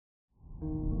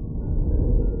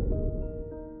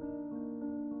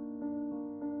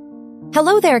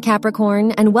Hello there,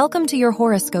 Capricorn, and welcome to your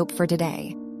horoscope for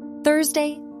today,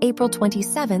 Thursday, April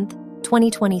 27th,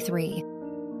 2023.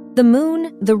 The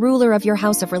moon, the ruler of your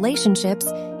house of relationships,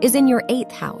 is in your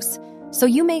 8th house, so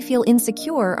you may feel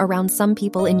insecure around some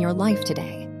people in your life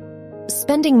today.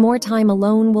 Spending more time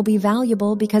alone will be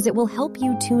valuable because it will help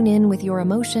you tune in with your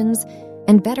emotions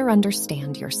and better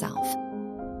understand yourself.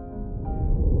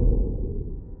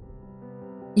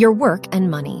 Your work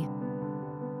and money.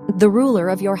 The ruler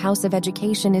of your house of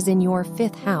education is in your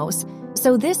 5th house,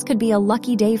 so this could be a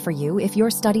lucky day for you if your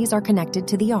studies are connected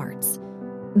to the arts.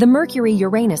 The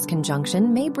Mercury-Uranus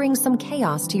conjunction may bring some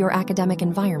chaos to your academic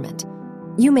environment.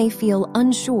 You may feel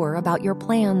unsure about your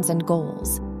plans and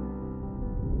goals.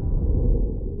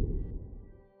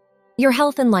 Your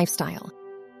health and lifestyle.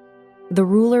 The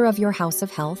ruler of your house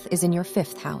of health is in your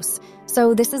 5th house,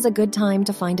 so this is a good time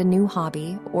to find a new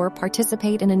hobby or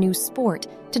participate in a new sport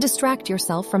to distract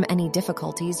yourself from any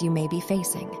difficulties you may be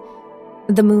facing.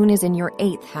 The moon is in your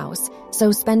 8th house,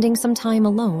 so spending some time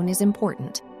alone is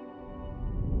important.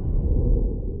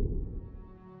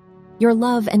 Your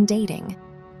love and dating.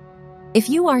 If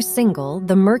you are single,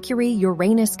 the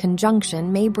Mercury-Uranus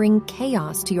conjunction may bring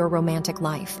chaos to your romantic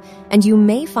life, and you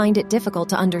may find it difficult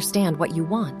to understand what you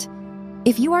want.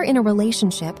 If you are in a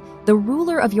relationship, the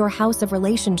ruler of your house of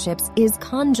relationships is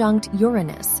conjunct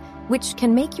Uranus, which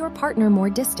can make your partner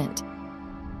more distant.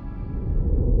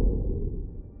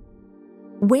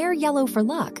 Wear yellow for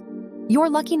luck.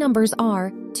 Your lucky numbers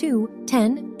are 2,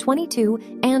 10,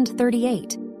 22, and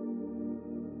 38.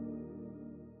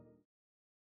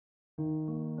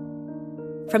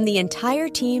 From the entire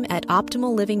team at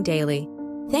Optimal Living Daily,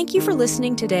 thank you for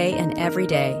listening today and every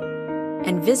day.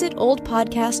 And visit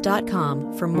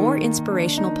oldpodcast.com for more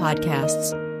inspirational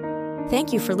podcasts.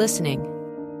 Thank you for listening.